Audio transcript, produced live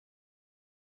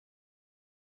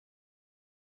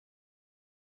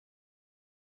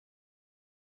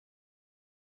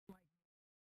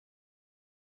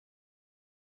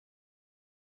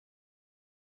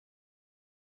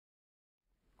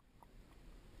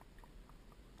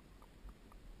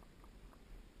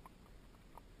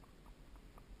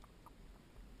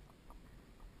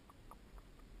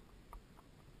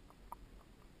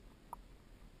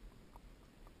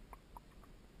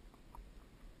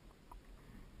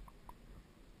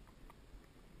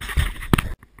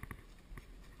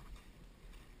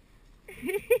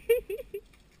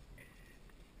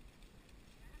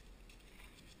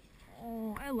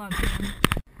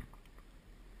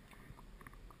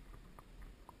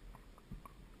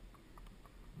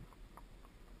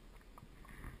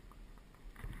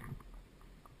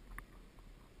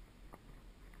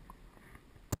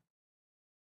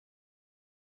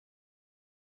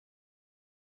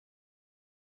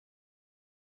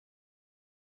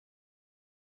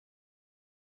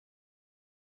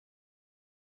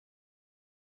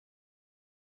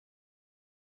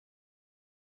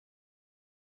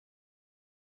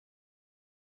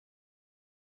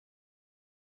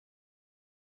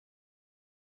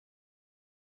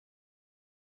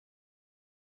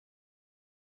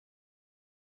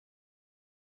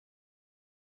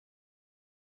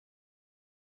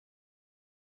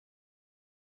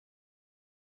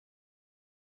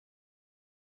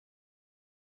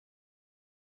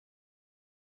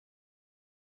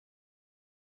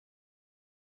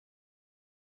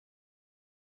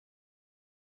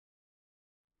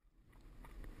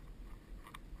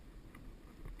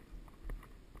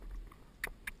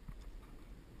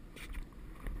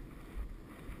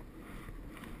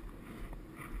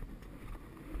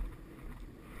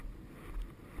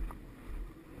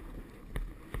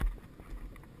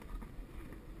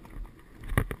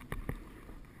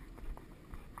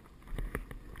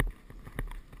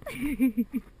You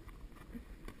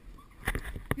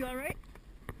alright?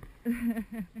 This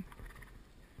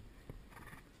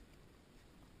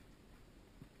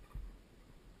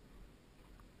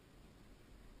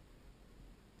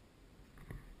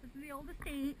is the old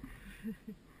estate.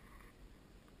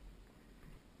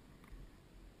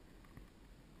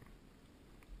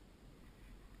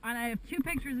 And I have two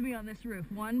pictures of me on this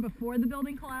roof. One before the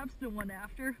building collapsed and one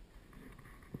after.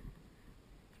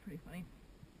 It's pretty funny.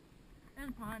 There's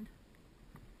a pond.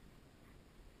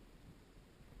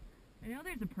 I know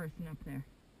there's a person up there.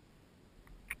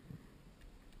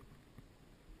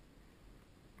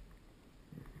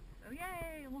 So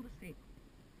yay, old estate.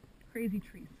 Crazy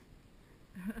trees.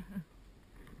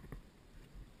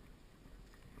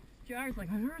 JR's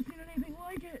like, I've never seen anything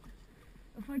like it.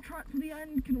 If I trot to the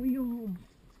end, can we go home?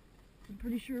 I'm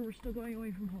pretty sure we're still going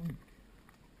away from home.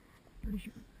 Pretty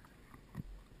sure.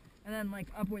 And then like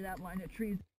up where that line of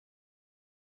trees.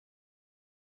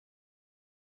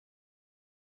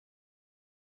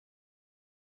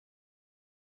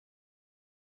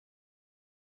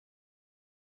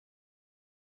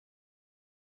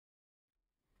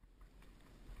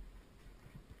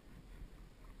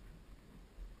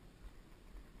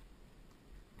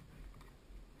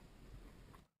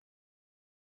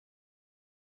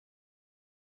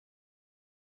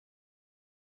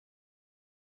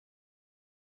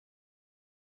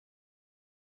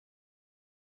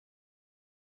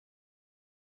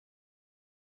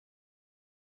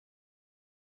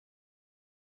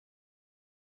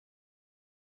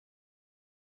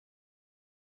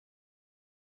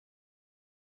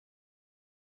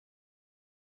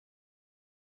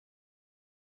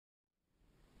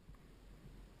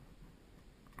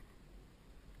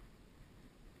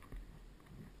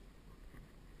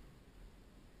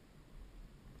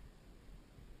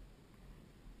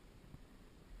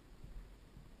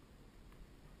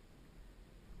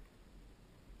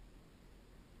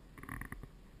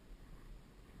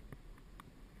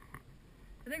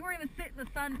 I think we're going to sit in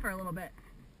the sun for a little bit.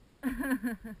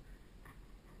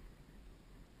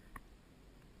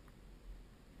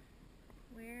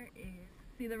 Where is...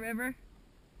 See the river?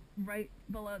 Right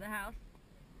below the house?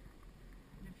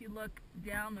 And if you look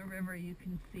down the river, you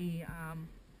can see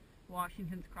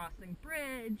Washington's Crossing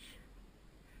Bridge.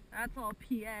 That's all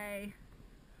PA.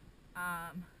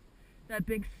 That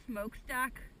big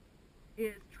smokestack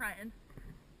is Trenton.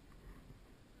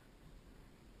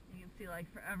 You can see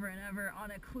like forever and ever.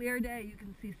 On a clear day, you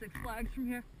can see Six Flags from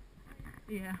here.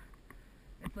 Yeah.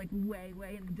 It's like way,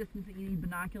 way in the distance that you need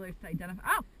binoculars to identify.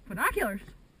 Oh, binoculars!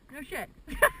 No shit.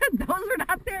 Those were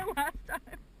not there last time.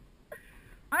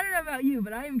 I don't know about you,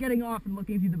 but I am getting off and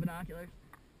looking through the binoculars.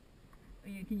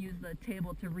 And you can use the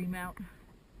table to remount.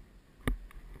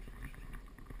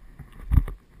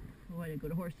 What a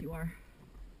good horse you are.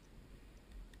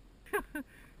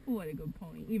 What a good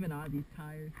pony. Even Ozzy's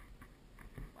tired.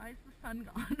 Why is the sun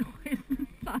gone? Why is the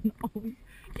sun always...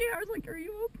 JR's like, are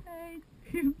you okay?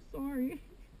 I'm sorry.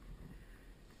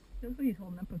 Feels like he's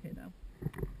holding up okay, though.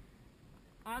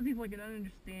 Ozzy's like, I don't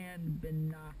understand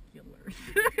binoculars.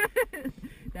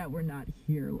 That were not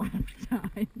here last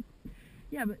time.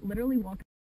 Yeah, but literally walk